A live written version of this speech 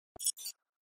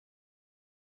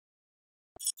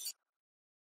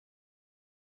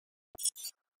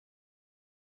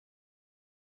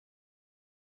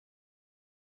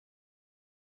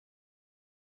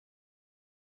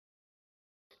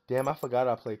Damn, I forgot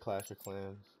I played Clash of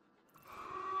Clans.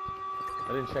 I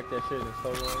didn't check that shit in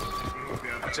so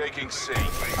long. Taking C.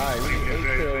 Alright, we need 8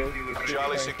 kills.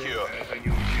 Charlie secure.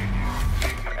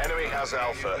 Enemy has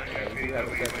Alpha. Yeah, we do have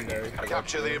a secondary.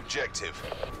 Capture the objective.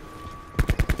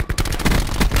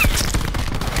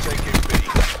 Taking B.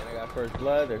 And I got first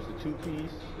blood. There's the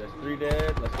 2-piece. That's 3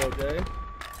 dead. Let's go, Jay.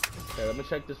 Okay, let me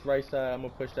check this right side. I'm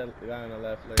gonna push that guy on the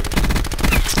left later.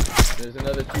 There's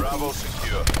another 2-piece. Bravo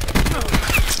secure.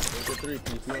 There's a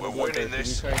 3-piece. We're winning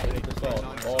this.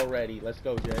 Already. Let's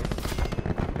go, Jay.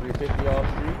 350 off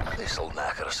streets. This'll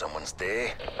knacker someone's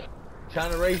day.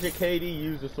 Trying to raise your KD,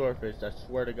 use the swordfish. I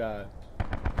swear to God.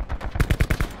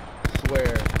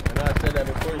 Swear. I know I said that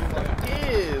before. You like,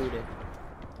 dude.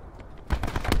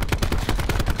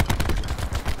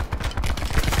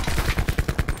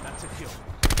 That's a kill.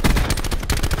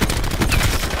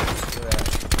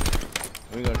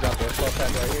 We're gonna drop the assault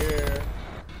pack right here.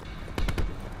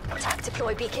 Attack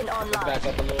deploy beacon online. Back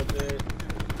up a little bit.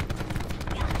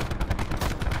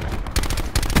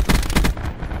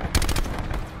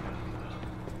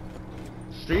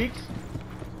 Streaks?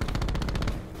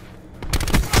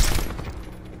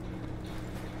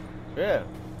 Yeah.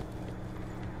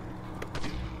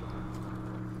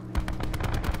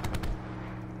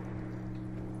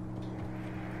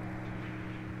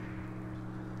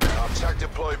 Our attack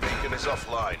deploy beacon is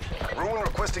offline. Ruin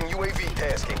requesting UAV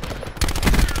tasking.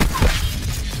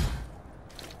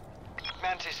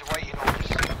 Mantis awaiting orders.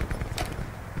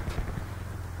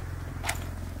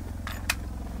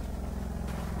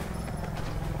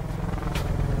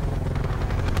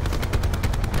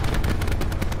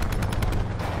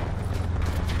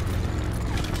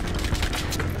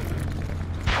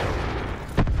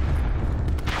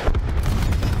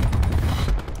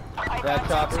 That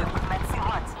chopper.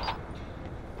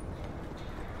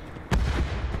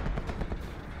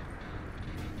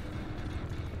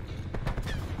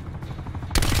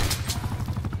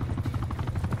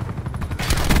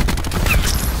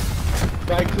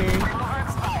 Strike team.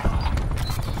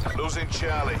 Losing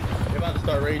Charlie. They're about to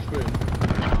start rage quitting.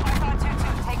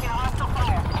 Taking hostile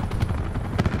fire.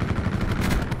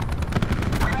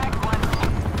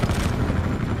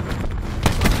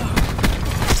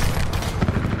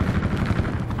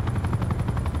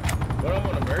 What, I'm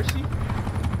on a mercy?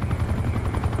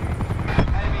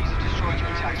 Enemies have destroyed your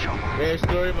attack chopper. They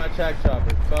destroyed my attack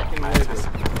chopper. Fucking with it.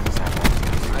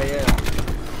 I am.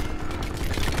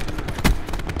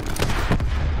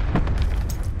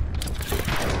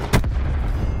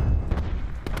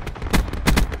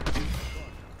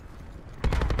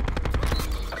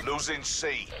 Losing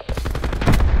C.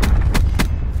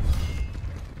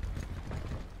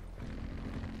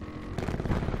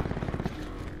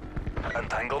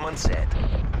 Entanglement set.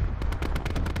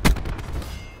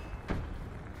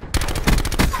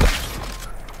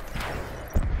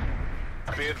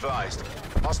 Be advised.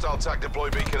 Hostile attack deploy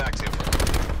beacon active.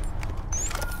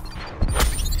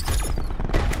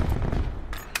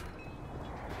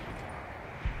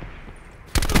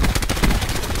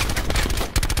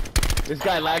 This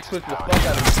guy lag switched the fuck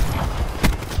out of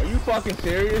me. Are you fucking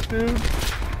serious, dude?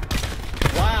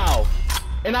 Wow.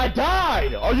 And I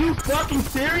died! Are you fucking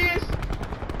serious?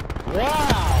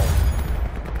 Wow.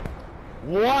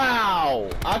 Wow.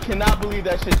 I cannot believe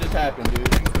that shit just happened,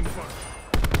 dude.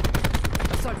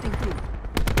 Sorting through.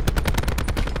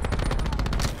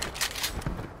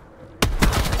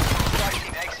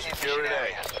 Striking exit Secure mission an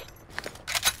area.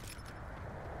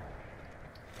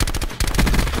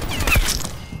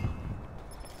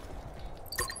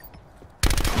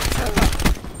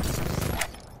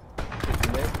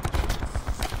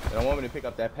 They don't want me to pick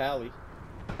up that pally.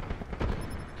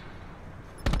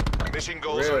 Mission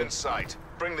goals Real. are in sight.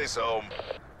 Bring this home.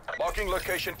 Marking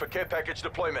location for care package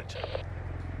deployment.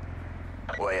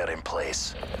 Wire in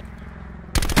place.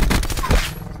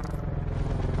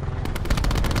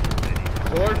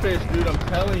 Swordfish, dude, I'm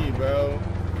telling you, bro.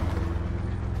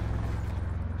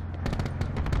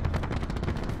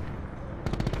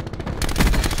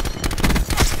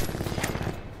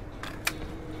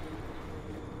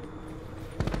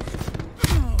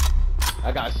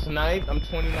 I got sniped. I'm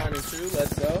 29-2.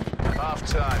 Let's go. Half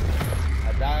time.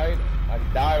 I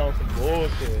died on some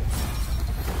bullshit.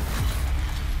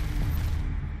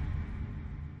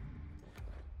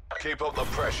 Keep up the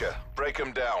pressure. Break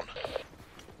them down.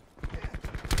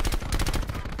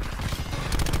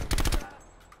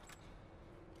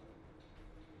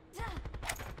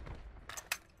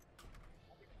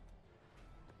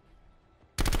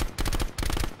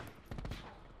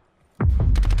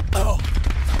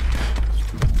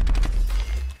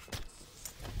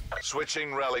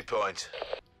 Switching rally point.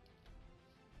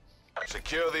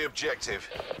 Secure the objective.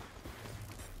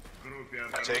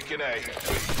 Taking A.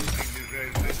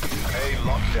 A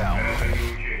locked down.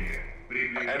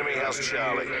 Enemy has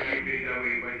Charlie.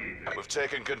 We've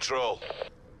taken control.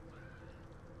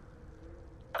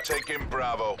 Taking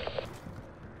Bravo.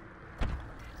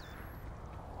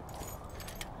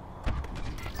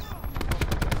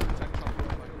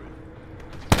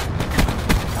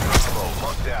 Bravo,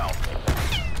 locked down.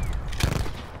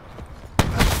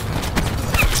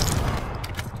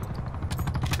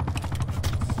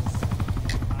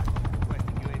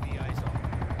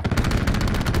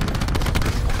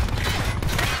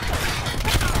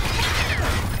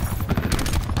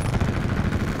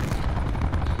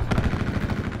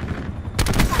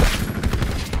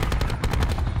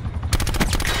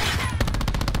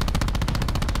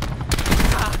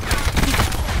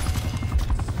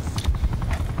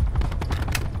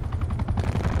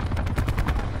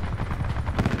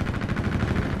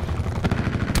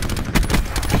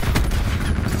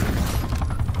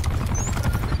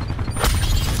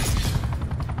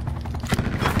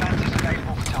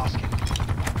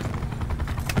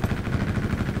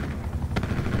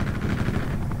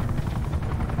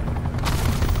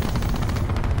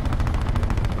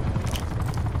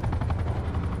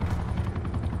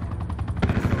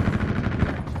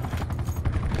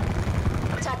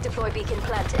 Deploy beacon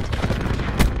planted.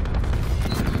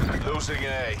 Losing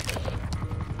A.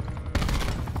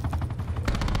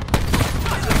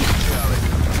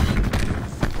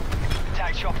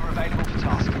 Attack chopper available for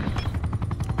tasking.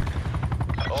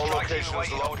 All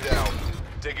locations locked down.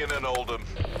 Digging and Oldham.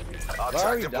 Our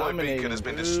attack deploy beacon has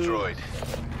been destroyed.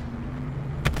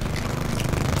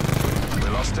 We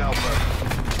lost Alpha.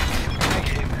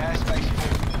 Negative airspace full.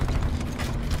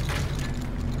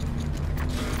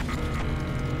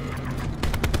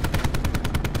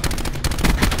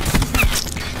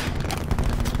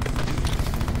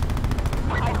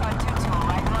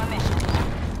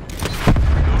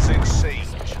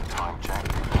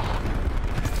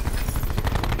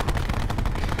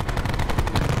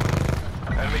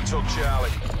 Took Charlie.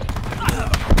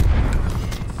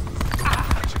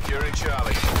 Securing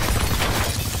Charlie.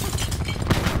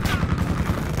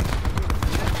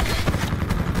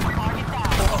 Target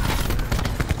down.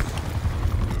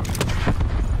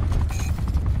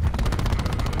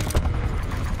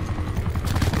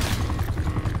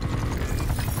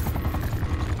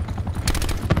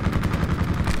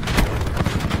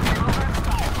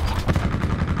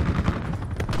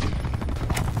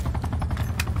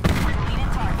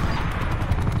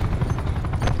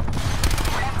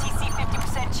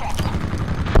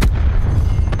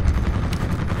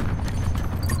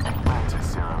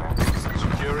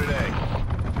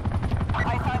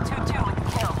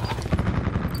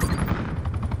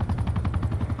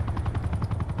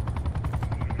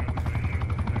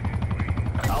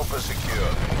 Alpha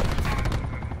secure.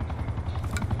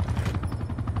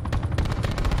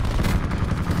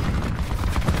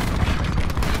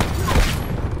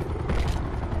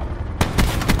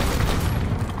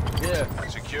 Yeah.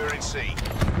 Securing C.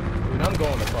 Dude, I'm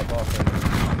going the fuck off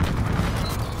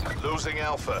right now. Losing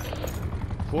Alpha.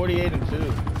 48 and 2.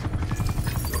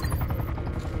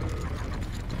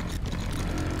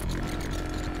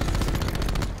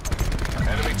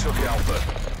 Enemy took Alpha.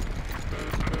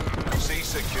 C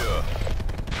secure.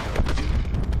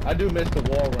 I do miss the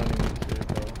wall running and shit,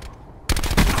 though.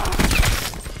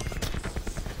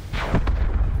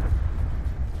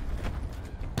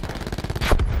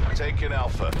 Taking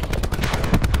Alpha.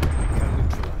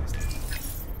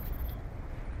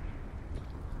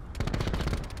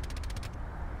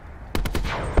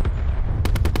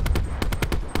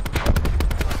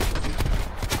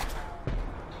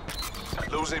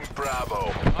 Losing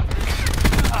Bravo.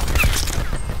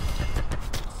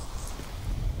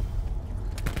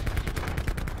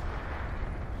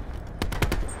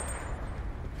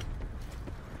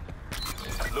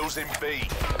 Losing B.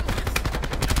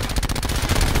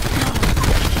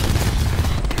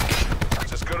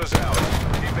 It's as good as ours.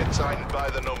 Keep it tightened by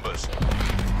the numbers.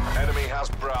 Enemy has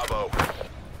Bravo.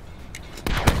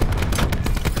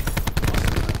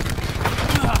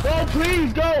 Go,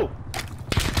 please, go!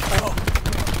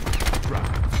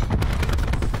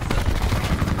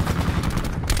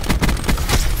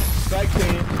 Strike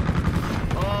team.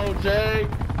 Oh, Jay.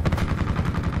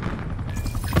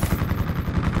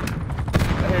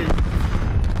 Hey.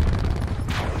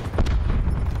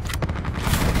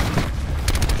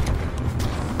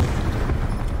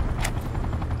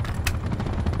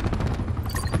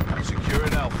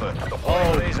 Securing Alpha. The Oh,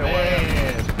 point is away.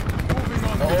 man.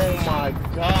 Oh, my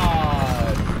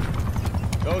God.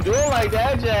 Don't do it like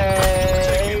that, Jay.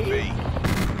 Taking B.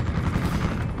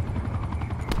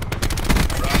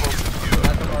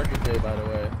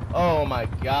 Oh my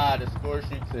god, the score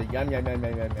sheet to yum.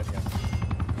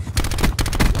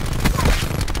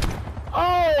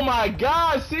 Oh my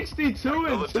god, 62 and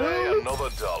Another 2. day, another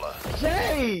dollar.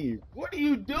 Jay, what are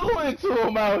you doing to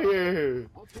him out here?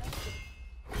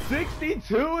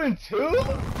 62 and 2?